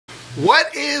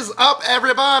What is up,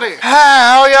 everybody?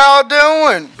 How y'all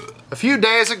doing? A few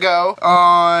days ago,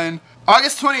 on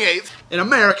August 28th, in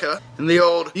America, in the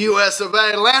old US of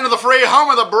A, land of the free, home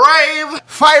of the brave,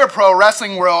 Fire Pro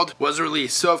Wrestling World was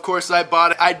released. So of course I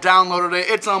bought it, I downloaded it,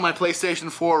 it's on my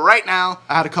PlayStation 4 right now.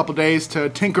 I had a couple days to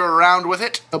tinker around with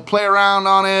it, to play around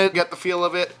on it, get the feel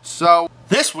of it. So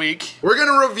this week, we're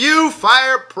gonna review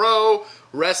Fire Pro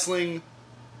Wrestling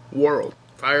World.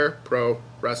 Fire Pro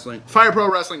Wrestling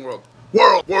World.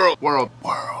 World.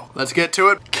 Let's get to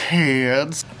it,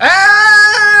 kids.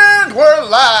 And we're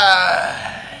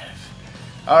live.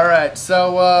 All right,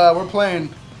 so we're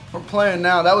playing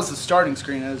now. That was the starting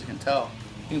screen, as you can tell.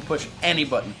 You can push any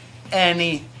button.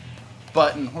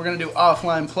 We're gonna do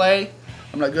offline play.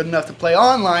 I'm not good enough to play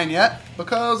online yet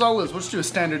because I'll lose. We'll just do a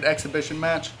standard exhibition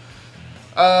match.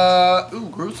 Ooh,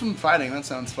 gruesome fighting. That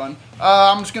sounds fun.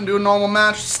 I'm just gonna do a normal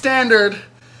match. Standard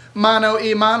mano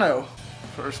a mano.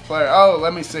 First player. Oh,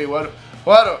 let me see. What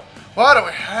do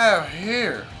we have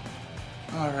here?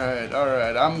 All right.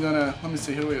 Let me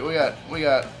see who we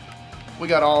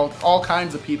got all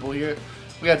kinds of people here.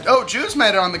 We got, oh, Juice made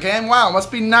it on the game. Wow, must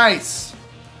be nice.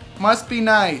 Let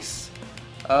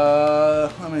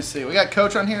me see. We got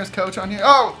Coach on here. Is Coach on here?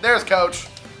 Oh, there's Coach.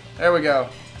 There we go.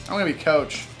 I'm gonna be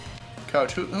Coach.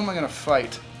 Who am I gonna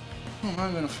fight?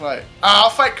 I'll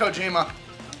fight Kojima.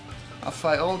 I'll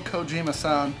fight old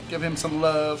Kojima-san. Give him some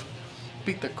love.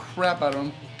 Beat the crap out of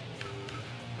him.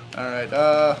 Alright,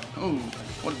 ooh,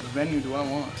 what venue do I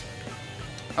want?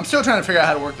 I'm still trying to figure out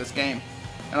how to work this game.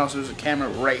 And also there's a camera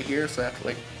right here, so I have to,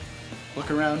 like,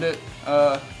 look around it.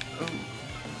 Ooh.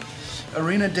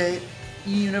 Arena de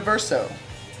Universo.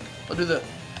 I'll do the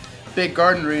Big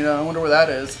Garden Arena. I wonder where that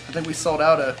is. I think we sold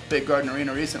out a Big Garden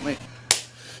Arena recently.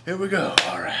 Here we go.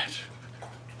 Alright.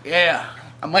 Yeah.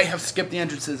 I might have skipped the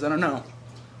entrances. I don't know.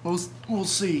 We'll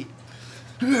see.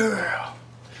 Yeah.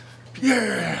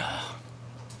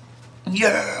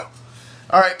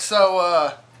 Alright,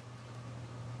 so,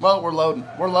 well, we're loading.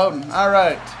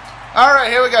 Alright,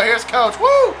 here we go. Here's Coach.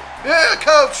 Woo! Yeah,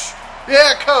 Coach!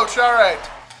 Alright.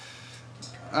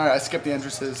 Alright, I skipped the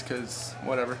entrances because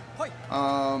whatever.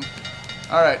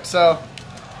 Alright, so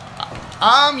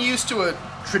I'm used to a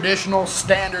traditional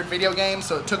standard video game,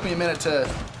 so it took me a minute to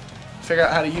figure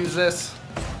out how to use this.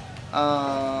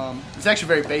 It's actually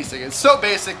very basic. It's so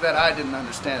basic that I didn't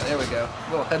understand it. There we go.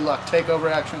 A little headlock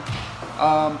takeover action.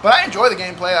 But I enjoy the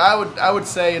gameplay. I would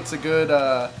say it's a good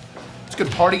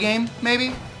party game,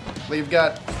 maybe. Where you've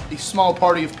got a small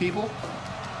party of people.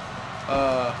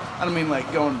 I don't mean like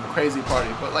going crazy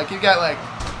party, but like you've got like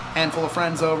a handful of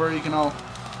friends over. You can all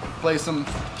play some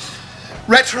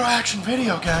retro action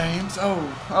video games. Oh!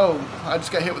 I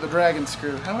just got hit with a dragon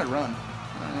screw. How do I run?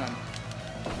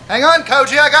 Hang on,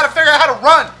 Koji, I gotta figure out how to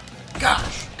run!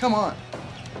 Gosh, come on.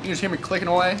 You just hear me clicking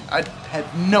away? I had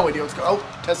no idea what's going on. Oh,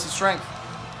 test of strength.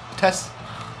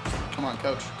 Come on,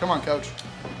 Coach. Oh,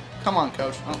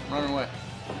 running away.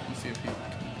 Let's see if he...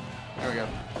 There we go.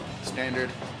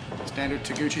 Standard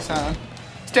Taguchi-san.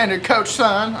 Standard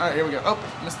Coach-san. Alright, here we go. Oh,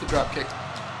 missed the drop kick.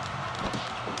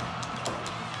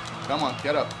 Come on,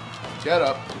 get up.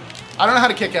 I don't know how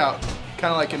to kick out.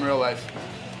 Kind of like in real life.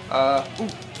 Ooh,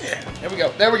 yeah,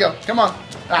 there we go, come on.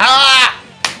 Aha!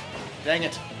 Dang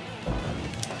it.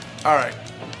 Alright.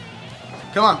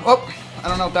 Come on, oh, I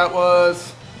don't know what that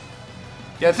was.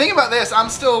 Yeah, the thing about this, I'm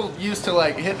still used to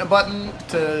like hitting a button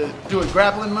to do a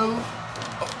grappling move.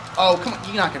 Oh, come on,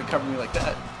 you're not gonna cover me like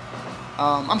that.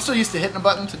 I'm still used to hitting a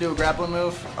button to do a grappling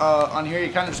move. On here,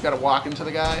 you kind of just gotta walk into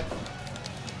the guy.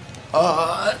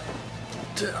 I'm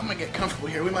gonna get comfortable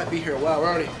here, we might be here a while, we're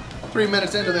already 3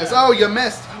 minutes into this. Oh, you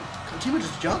missed. Kojima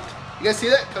just jumped. You guys see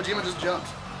that? Kojima just jumped.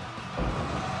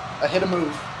 I hit a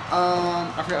move.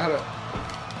 I forgot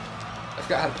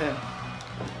how to pin.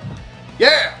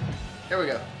 Yeah! Here we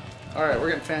go. Alright, we're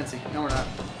getting fancy. No, we're not.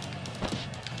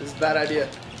 This is a bad idea.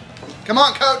 Come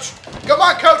on, Coach!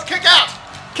 Kick out!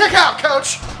 Kick out,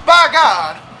 Coach! By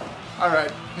God!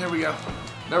 Alright, here we go.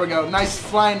 There we go. Nice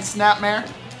flying snapmare.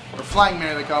 Or flying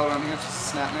mare, they call it on here. It's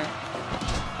just a snapmare.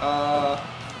 I'm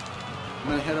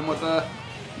gonna hit him with a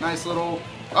nice little...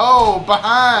 Oh,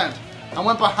 behind! I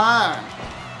went behind.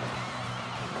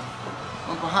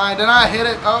 And I hit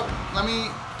it. Oh, let me...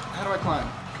 How do I climb?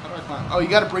 Oh, you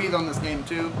gotta breathe on this game,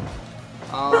 too.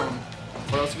 Or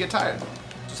else you get tired.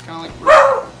 Just kind of like...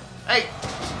 Hey!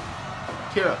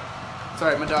 Kira.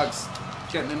 Sorry, my dog's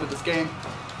getting into this game.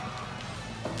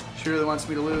 She really wants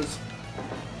me to lose.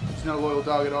 She's not a loyal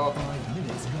dog at all. 5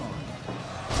 minutes gone.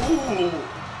 Ooh!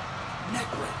 Neck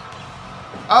break.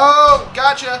 Oh,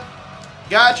 gotcha.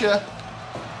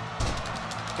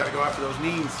 Gotta go after those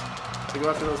knees. To go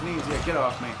after those knees. Yeah, get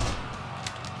off me.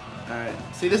 Alright.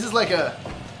 See, this is like a...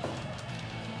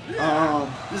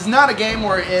 this is not a game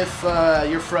where if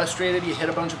you're frustrated, you hit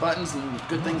a bunch of buttons and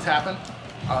good things happen.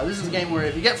 This is a game where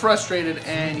if you get frustrated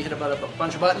and you hit a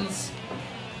bunch of buttons,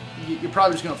 you're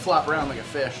probably just going to flop around like a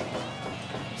fish.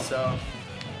 So,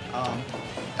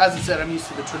 as I said, I'm used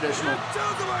to the traditional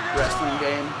wrestling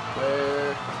game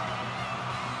where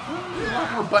there's a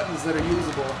lot more buttons that are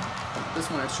usable. This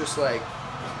one, it's just like,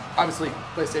 obviously,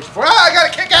 PlayStation 4. Ah, I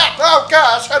gotta kick out! Oh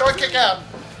gosh, how do I kick out?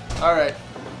 Alright.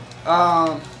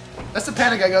 That's the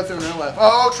panic I go through in real life.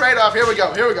 Oh, trade-off. Here we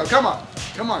go. Here we go. Come on.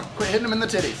 Come on. Quit hitting him in the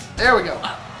titties. There we go.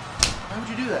 Why would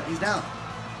you do that? He's down.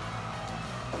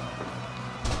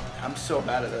 I'm so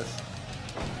bad at this.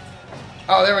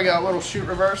 Oh, there we go. A little shoot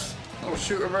reverse. A little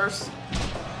shoot reverse.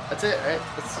 That's it, right?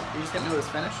 You just hit me with his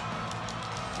finish.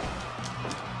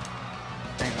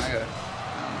 Dang, I gotta...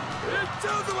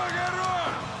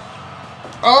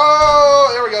 Oh,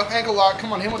 there we go. Ankle lock.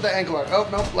 Come on, hit him with that ankle lock. Oh,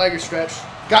 nope. Liger stretch.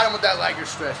 Got him with that liger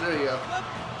stretch. There you go.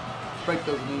 Break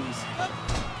those knees.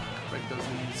 Break those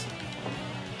knees.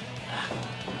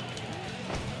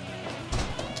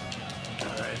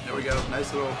 Alright, there we go.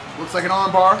 Nice little... Looks like an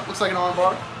arm bar. Looks like an arm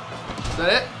bar. Is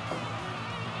that it?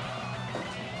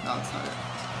 No, it's not it.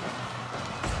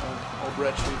 Old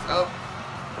red shoes. Oh.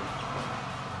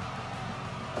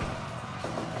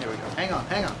 Here we go. Hang on,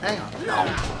 hang on, hang on. No.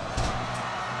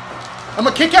 I'm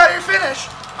gonna kick out of your finish.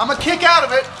 I'm gonna kick out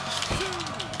of it.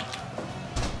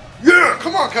 Yeah,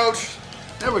 come on, coach.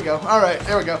 There we go. All right,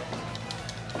 there we go.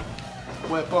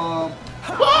 Whip him.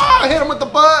 Ah, hit him with the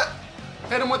butt.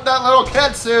 Hit him with that little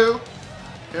ketsu.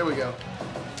 Here we go.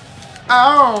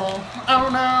 Oh, oh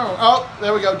no. Oh,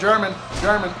 there we go. German,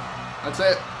 German. That's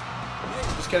it.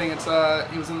 Just kidding. It's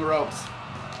he was in the ropes.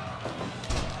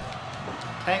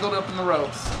 Tangled up in the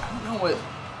ropes. I don't know what.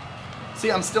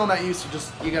 See, I'm still not used to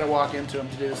just you gotta walk into him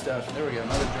to do stuff. There we go.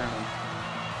 Another German.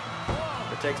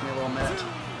 It takes me a little minute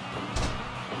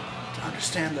to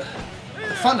understand the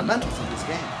fundamentals of this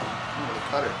game. Oh, little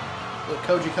cutter. Little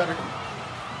Koji cutter.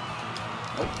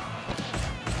 Nope.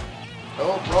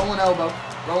 Oh, rolling elbow.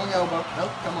 Rolling elbow.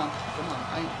 Nope, come on. Come on.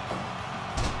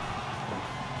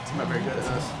 I'm not very good at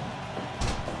this.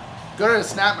 Good at a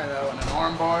snapper though, and an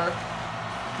arm bar.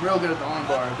 Real good at the arm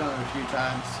bar. I've done it a few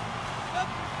times.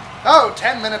 Oh,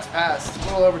 10 minutes passed. A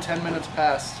little over 10 minutes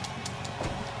passed.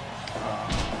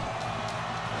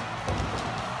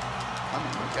 Come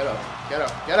on, get up. Get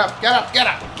up. Get up. Get up. Get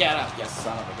up. Get up. You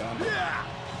son of a gun.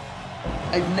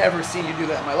 I've never seen you do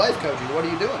that in my life, Koji. What are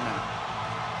you doing now?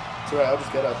 It's alright, I'll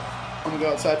just get up. I'm gonna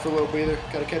go outside for a little breather.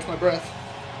 Gotta catch my breath.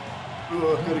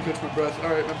 Ooh, gotta catch my breath.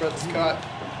 Alright, my breath is caught.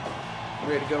 I'm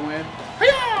ready to go in.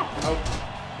 Oh.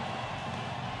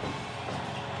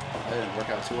 That didn't work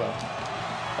out too well.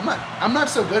 I'm not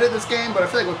so good at this game, but I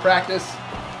feel like with practice,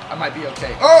 I might be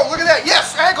okay. Oh, look at that.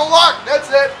 Yes, ankle lock. That's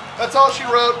it. That's all she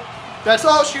wrote. That's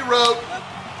all she wrote.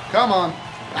 Come on.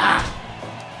 Ah,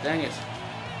 dang it.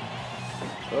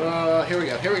 Here we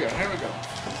go. Here we go. Here we go.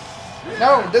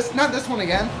 No, not this one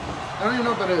again. I don't even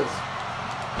know what that is.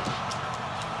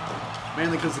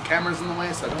 Mainly because the camera's in the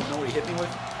way, so I don't know what he hit me with.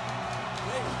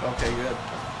 Okay, good.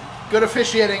 Good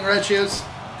officiating, Red Shoes.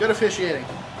 Good officiating.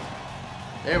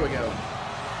 There we go.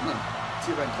 Come on. Let's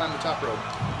see if I can climb the top rope.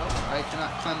 Nope, I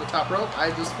cannot climb the top rope.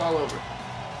 I just fall over.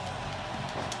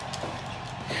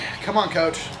 Come on,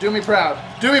 coach. Do me proud.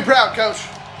 Do me proud, coach.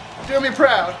 Do me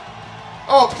proud.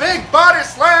 Oh, big body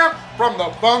slam from the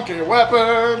funky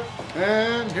weapon.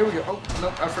 And here we go. Oh,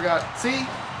 nope, I forgot. See?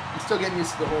 I'm still getting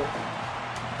used to the whole.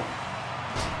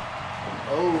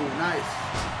 Oh, nice.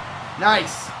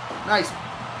 Nice. Nice.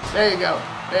 There you go.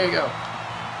 There you go.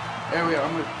 There we go.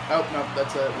 I'm gonna. Oh, no,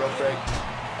 that's a rope break.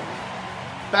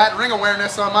 Bad ring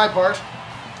awareness on my part.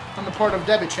 On the part of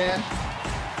Debbie Chan.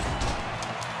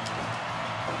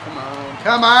 Come on.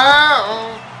 Come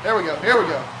on. There we go. Here we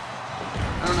go.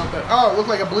 I don't know if that. Oh, it looked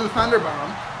like a blue thunder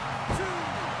bomb.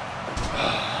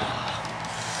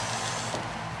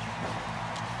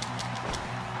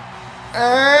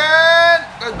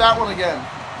 And that one again.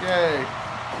 Yay.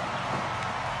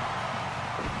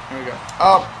 Here we go.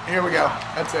 Oh, here we go.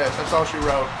 That's it. That's all she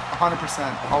wrote.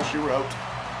 100%. All she wrote.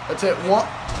 That's it. What?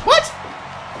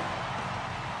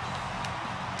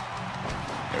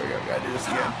 There we go. Gotta do this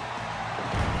again.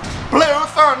 Blue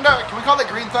thunder. Can we call it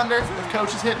green thunder if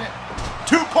coach is hitting it?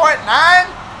 2.9?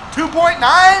 2.9?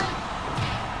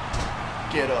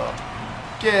 Get up.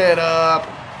 Get up.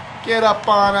 Get up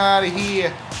on out of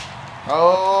here.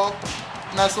 Oh,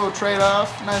 nice little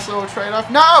trade-off. Nice little trade-off.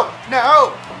 No!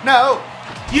 No! No!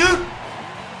 You!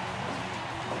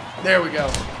 There we go.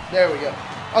 There we go.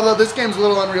 Although this game's a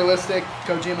little unrealistic,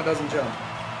 Kojima doesn't jump.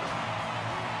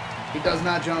 He does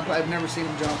not jump. I've never seen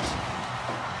him jump.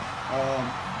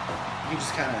 He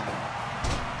just kind of...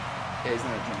 Yeah, he's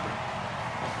not a jumper.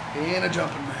 He ain't a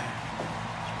jumping man.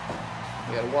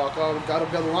 We gotta walk all... Gotta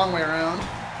go the long way around.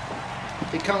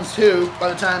 He comes to by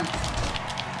the time...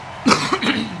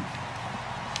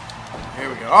 Here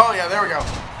we go. Oh, yeah, there we go.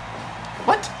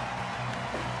 What?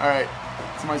 Alright.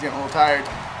 Somebody's getting a little tired.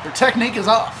 Their technique is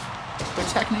off. Their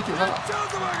technique is off.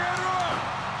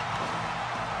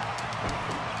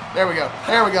 There we go.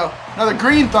 There we go. Another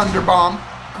green thunder bomb.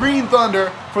 Green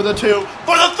thunder for the 2.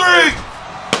 For the 3!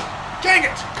 Dang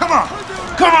it! Come on!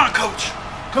 Come on, coach!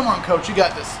 Come on, coach. You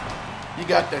got this. You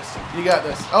got this. You got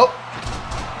this. Oh!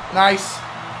 Nice.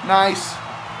 Nice.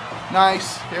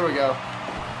 Nice. Here we go.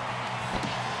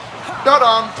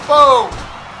 Da-dong. Boom!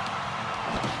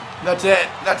 That's it.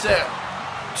 That's it.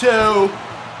 2,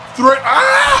 3.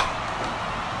 Ah!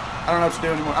 I don't know what to do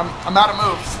anymore. I'm out of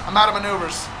moves. I'm out of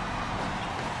maneuvers.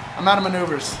 I'm out of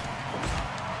maneuvers.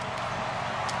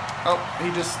 Oh, he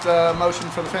just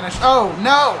motioned for the finish. Oh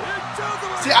no!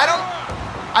 See, I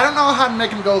don't know how to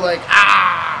make him go like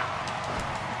ah.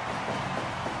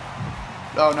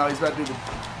 Oh no, he's about to do the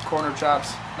corner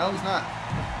chops. No, he's not.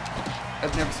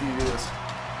 I've never seen you do this.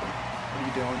 What are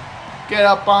you doing? Get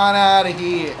up on out of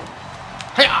here!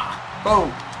 Hiya!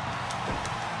 Boom!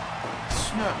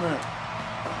 Snap man!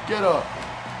 Get up!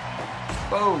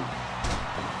 Boom!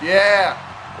 Yeah!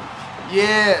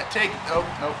 Yeah! Take it! Oh,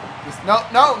 no. No,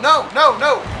 no, no, no,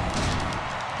 no!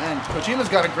 Man, Kojima's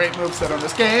got a great moveset on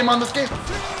this game,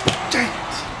 Dang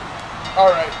it!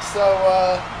 Alright, so,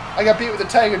 I got beat with a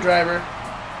Tiger Driver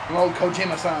from old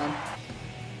Kojima-san.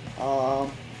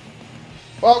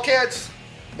 Well, kids,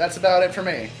 that's about it for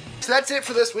me. So that's it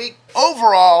for this week.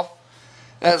 Overall,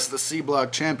 as the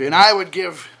C-Block champion, I would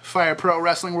give Fire Pro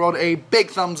Wrestling World a big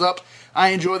thumbs up. I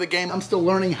enjoy the game. I'm still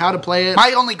learning how to play it.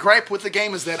 My only gripe with the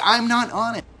game is that I'm not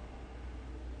on it.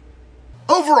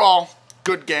 Overall,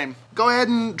 good game. Go ahead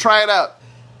and try it out.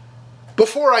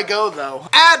 Before I go, though,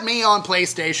 add me on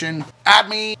PlayStation. Add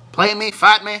me, play me,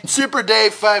 fight me. Super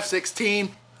Dave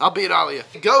 516. I'll beat all of you.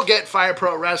 Go get Fire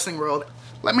Pro Wrestling World.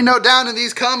 Let me know down in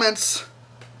these comments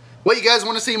what you guys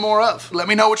want to see more of. Let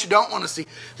me know what you don't want to see.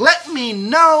 Let me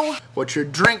know what you're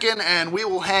drinking and we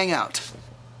will hang out.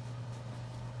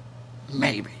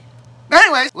 Maybe.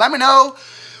 Anyways, let me know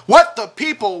what the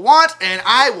people want and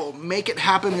I will make it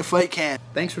happen if I can.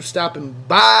 Thanks for stopping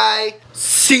by.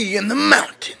 See you in the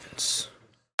mountains.